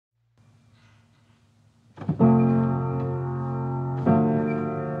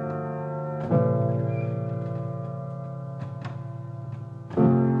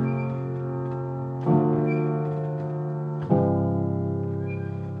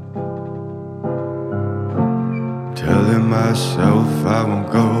Telling myself I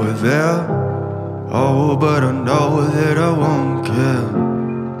won't go there. Oh, but I know that I won't care.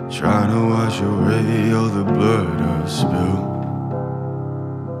 Trying to wash away all the blood I've spilled.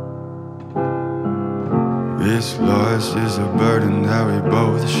 This loss is a burden that we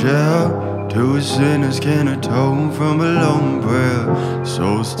both share. Two sinners can atone from a lone prayer.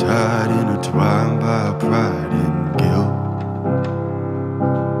 Souls tied, intertwined by our pride and guilt.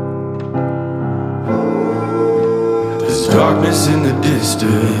 There's darkness in the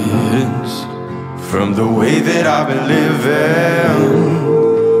distance from the way that I've been living,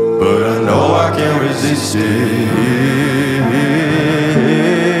 but I know I can't resist it.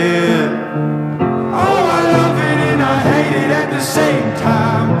 Oh, I love it and I hate it at the same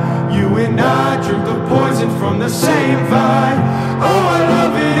time. You and I drink the poison from the same vine. Oh, I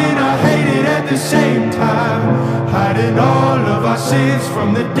love it and I hate it at the same time. Hiding all of our sins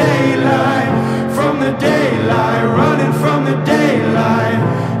from the daylight, from the daylight, running from the daylight,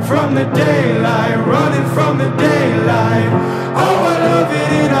 from the daylight, running from the daylight. Oh, I love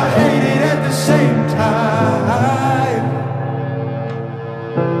it and I hate it at the same time.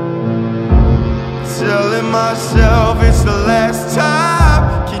 Telling myself it's the last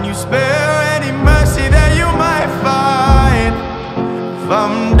time. Can you spare any mercy that you might find? If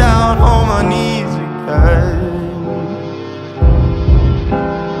I'm down on my knees again,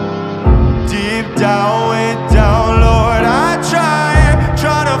 deep down, way down, Lord, I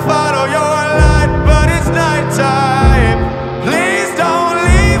try to follow your light, but it's nighttime. Please don't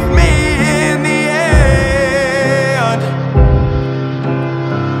leave me in the end.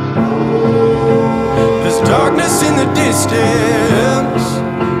 There's darkness in the distance.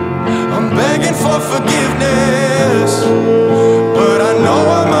 I'm begging for forgiveness, but I know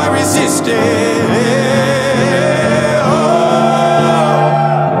I might resist it.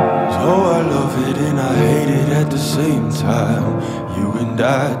 At the same time, you and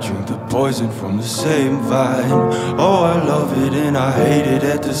I drink the poison from the same vine. Oh, I love it and I hate it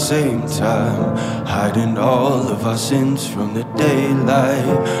at the same time. Hiding all of our sins from the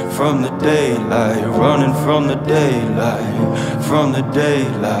daylight, from the daylight, running from the daylight, from the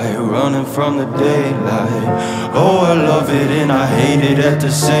daylight, running from the daylight. Oh, I love it and I hate it at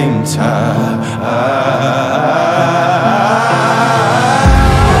the same time.